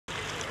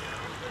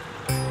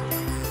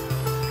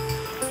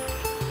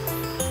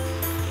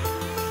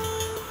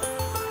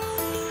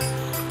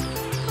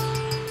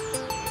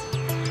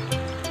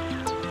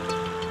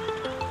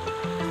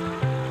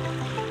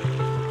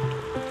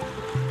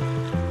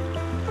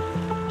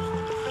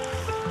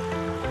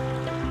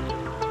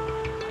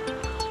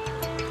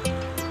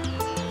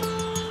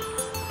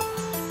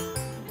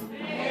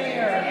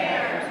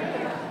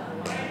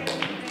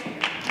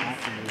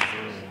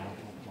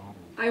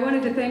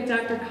wanted to thank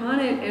Dr.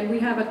 Conant, and we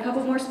have a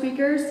couple more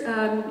speakers.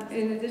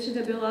 In addition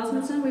to Bill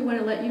Osmunson, we want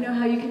to let you know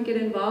how you can get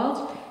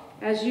involved.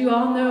 As you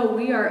all know,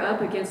 we are up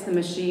against the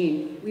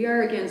machine. We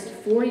are against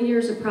 40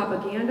 years of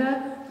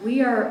propaganda.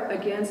 We are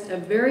against a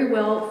very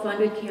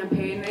well-funded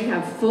campaign. They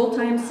have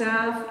full-time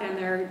staff, and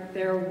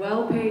they're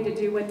well paid to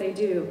do what they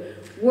do.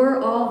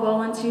 We're all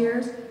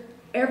volunteers.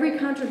 Every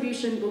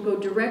contribution will go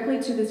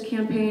directly to this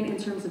campaign in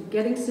terms of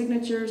getting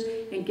signatures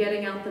and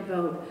getting out the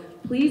vote.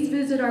 Please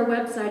visit our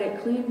website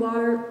at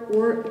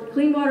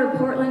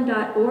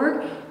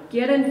cleanwaterportland.org.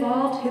 Get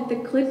involved, hit the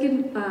click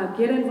and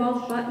get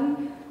involved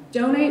button,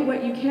 donate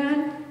what you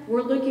can.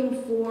 We're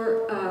looking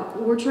for,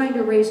 we're trying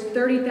to raise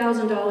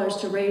 $30,000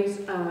 to raise,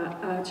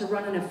 to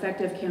run an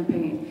effective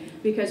campaign,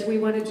 because we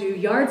want to do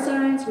yard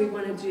signs, we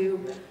want to do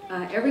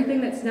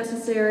everything that's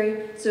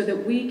necessary so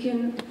that we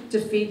can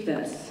defeat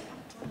this.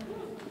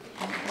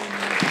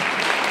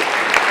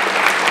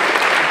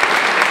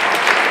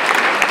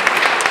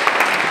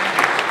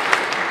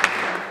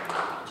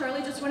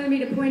 Wanted me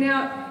to point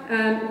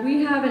out,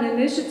 we have an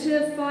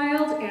initiative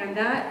filed, and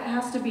that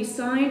has to be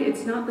signed.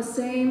 It's not the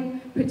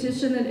same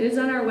petition that is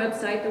on our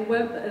website.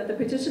 The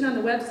petition on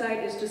the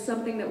website is just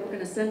something that we're going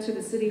to send to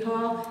the City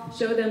Hall,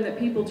 show them that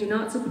people do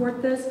not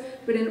support this.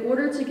 But in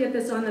order to get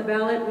this on the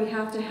ballot, we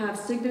have to have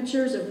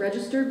signatures of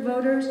registered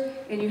voters,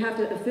 and you have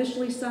to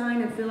officially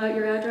sign and fill out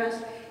your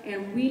address.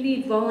 And we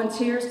need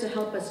volunteers to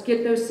help us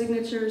get those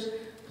signatures.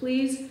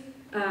 Please,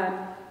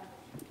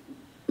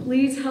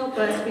 please help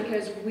us,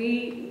 because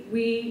we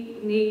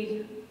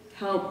need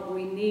help.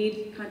 We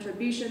need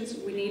contributions.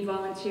 We need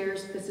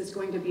volunteers. This is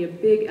going to be a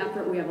big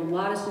effort. We have a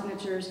lot of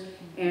signatures,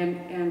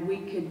 and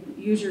we could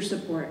use your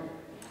support.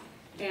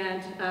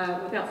 And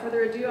without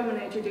further ado, I'm going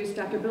to introduce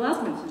Dr. Bill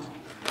Osmunson.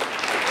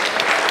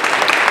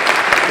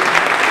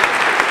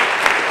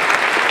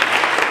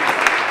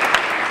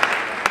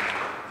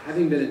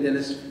 Having been a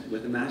dentist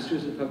with a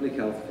master's in public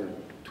health for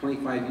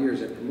 25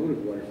 years, I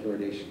promoted water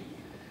fluoridation.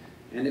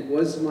 And it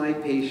was my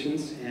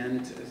patients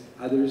and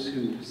others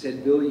who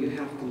said, Bill, you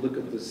have to look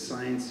at the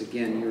science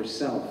again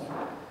yourself.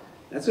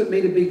 That's what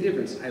made a big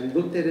difference. I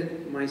looked at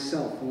it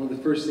myself. One of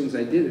the first things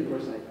I did, of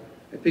course,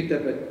 I picked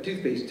up a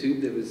toothpaste tube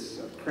that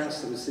was a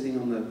press that was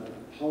sitting on the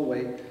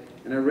hallway,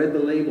 and I read the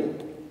label.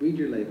 Read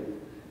your label.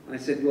 And I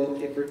said,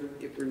 well, if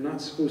we're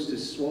not supposed to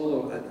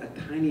swallow a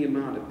tiny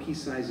amount, a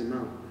pea-sized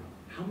amount,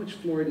 how much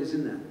fluoride is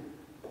in that?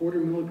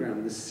 1/4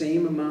 milligram, the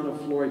same amount of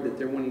fluoride that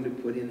they're wanting to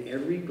put in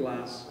every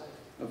glass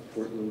of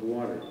Portland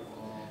water.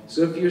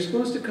 So if you're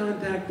supposed to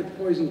contact the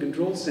Poison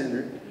Control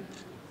Center,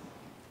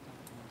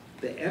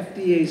 the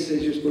FDA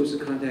says you're supposed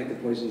to contact the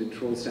Poison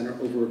Control Center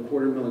over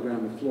 1/4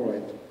 milligram of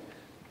fluoride,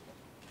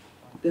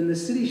 then the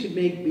city should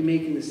be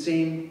making the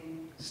same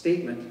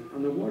statement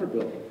on the water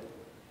bill.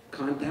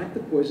 Contact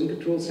the Poison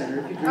Control Center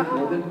if you drink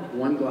more than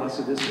 1 glass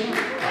of this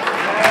water.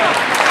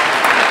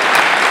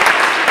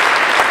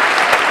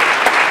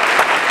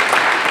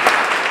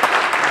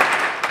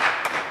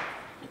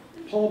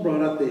 Paul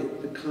brought up the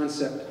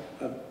concept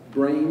of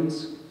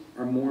brains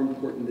are more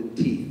important than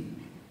teeth.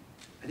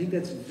 I think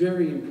that's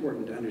very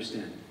important to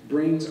understand.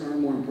 Brains are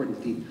more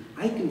important than teeth.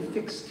 I can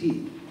fix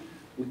teeth.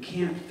 We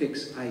can't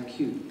fix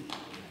IQ.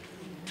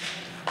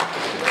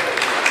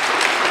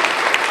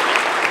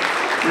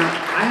 Now,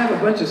 I have a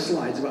bunch of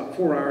slides, about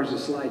 4 hours of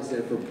slides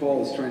there for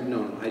Paul is trying to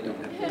know. I don't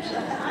have 4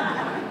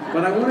 slides.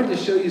 But I wanted to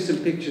show you some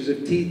pictures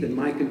of teeth, and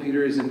my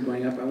computer isn't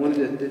going up. I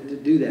wanted to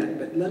do that.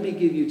 But let me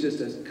give you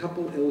just a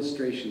couple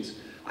illustrations.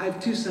 I have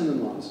 2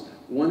 son-in-laws,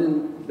 one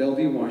in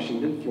Bellevue,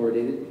 Washington,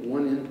 fluoridated,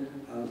 one in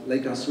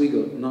Lake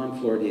Oswego,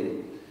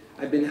 non-fluoridated.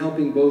 I've been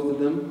helping both of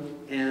them,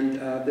 and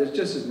there's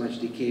just as much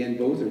decay in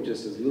both, or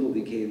just as little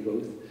decay in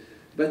both.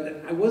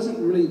 But I wasn't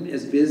really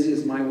as busy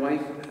as my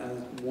wife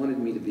wanted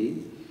me to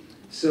be.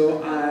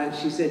 So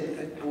she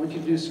said, I want you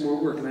to do some more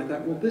work. And I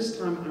thought, well, this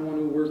time I want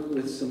to work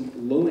with some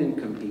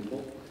low-income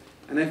people.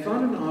 And I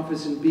found an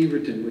office in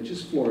Beaverton, which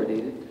is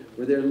fluoridated,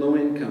 where they're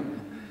low-income.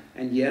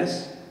 And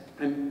yes,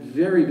 I'm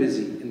very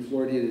busy in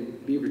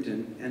fluoridated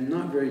Beaverton and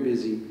not very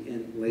busy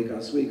in Lake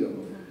Oswego.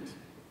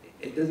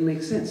 It doesn't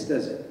make sense,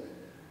 does it?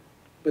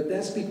 But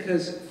that's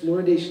because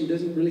fluoridation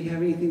doesn't really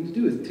have anything to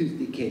do with tooth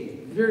decay.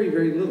 Very,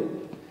 very little.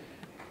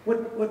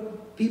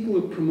 What people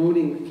who are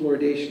promoting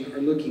fluoridation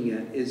are looking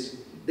at is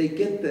they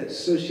get the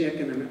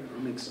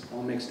socioeconomics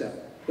all mixed up.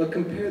 They'll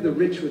compare the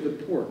rich with the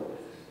poor.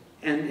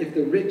 And if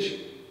the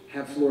rich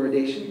have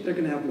fluoridation, they're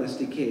going to have less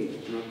decay,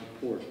 not the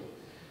poor.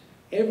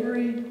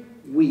 Every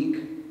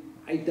week,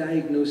 I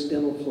diagnose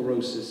dental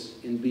fluorosis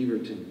in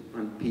Beaverton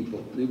on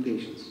people, new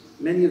patients.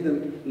 Many of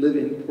them live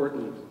in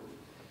Portland.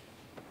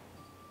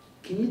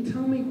 Can you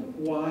tell me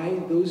why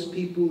those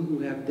people who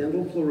have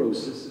dental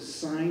fluorosis, a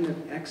sign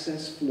of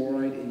excess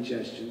fluoride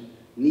ingestion,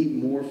 need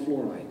more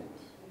fluoride?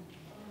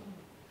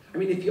 I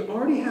mean, if you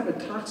already have a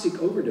toxic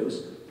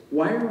overdose,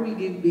 why are we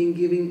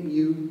giving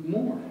you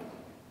more?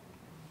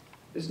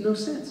 There's no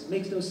sense. It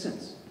makes no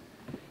sense.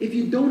 If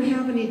you don't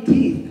have any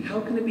teeth,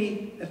 how can it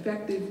be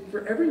effective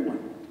for everyone?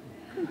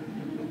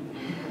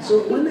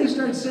 So when they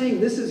start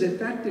saying this is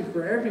effective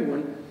for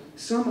everyone,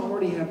 Some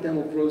already have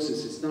dental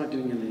fluorosis, it's not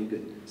doing them any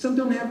good. Some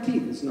don't have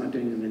teeth, it's not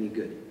doing them any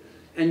good.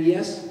 And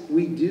yes,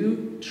 we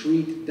do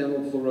treat dental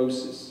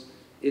fluorosis.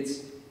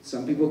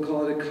 Some people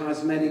call it a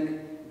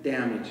cosmetic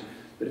damage.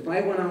 But if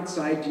I went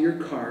outside to your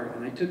car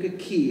and I took a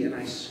key and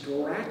I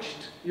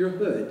scratched your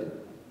hood,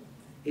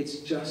 it's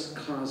just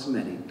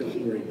cosmetic.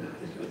 Don't worry about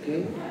it,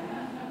 okay?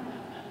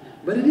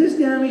 But it is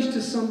damage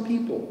to some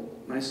people.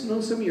 I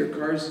know some of your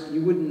cars,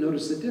 you wouldn't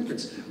notice the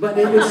difference, but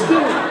it would still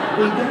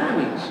be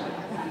damaged.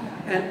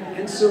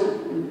 And so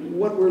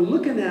what we're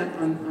looking at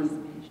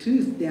on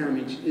tooth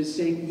damage is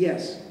saying,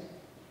 yes,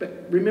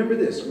 but remember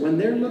this, when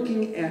they're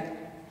looking at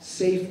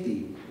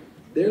safety,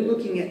 they're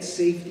looking at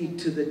safety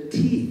to the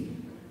teeth,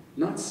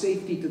 not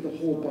safety to the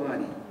whole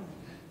body.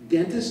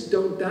 Dentists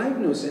don't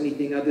diagnose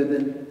anything other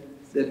than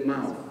the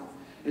mouth.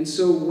 And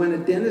so when a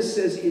dentist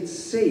says it's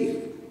safe,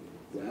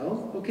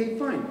 well, okay,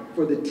 fine.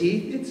 For the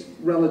teeth, it's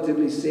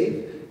relatively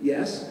safe.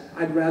 Yes,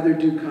 I'd rather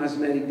do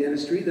cosmetic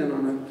dentistry than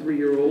on a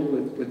 3-year-old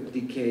with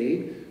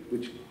decay,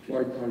 which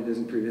fluoride probably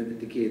doesn't prevent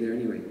the decay there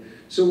anyway.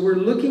 So we're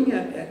looking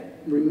at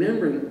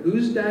remembering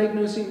who's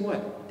diagnosing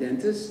what.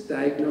 Dentists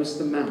diagnose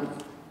the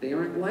mouth. They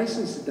aren't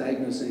licensed to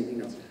diagnose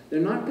anything else. They're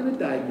not going to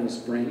diagnose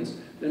brains.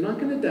 They're not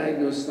going to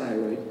diagnose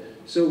thyroid.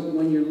 So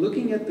when you're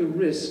looking at the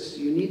risks,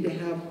 you need to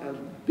have a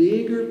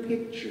bigger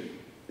picture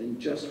than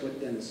just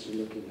what dentists are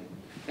looking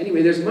at.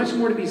 Anyway, there's much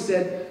more to be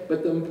said,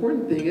 but the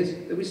important thing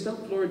is that we stop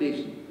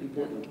fluoridation in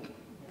Portland.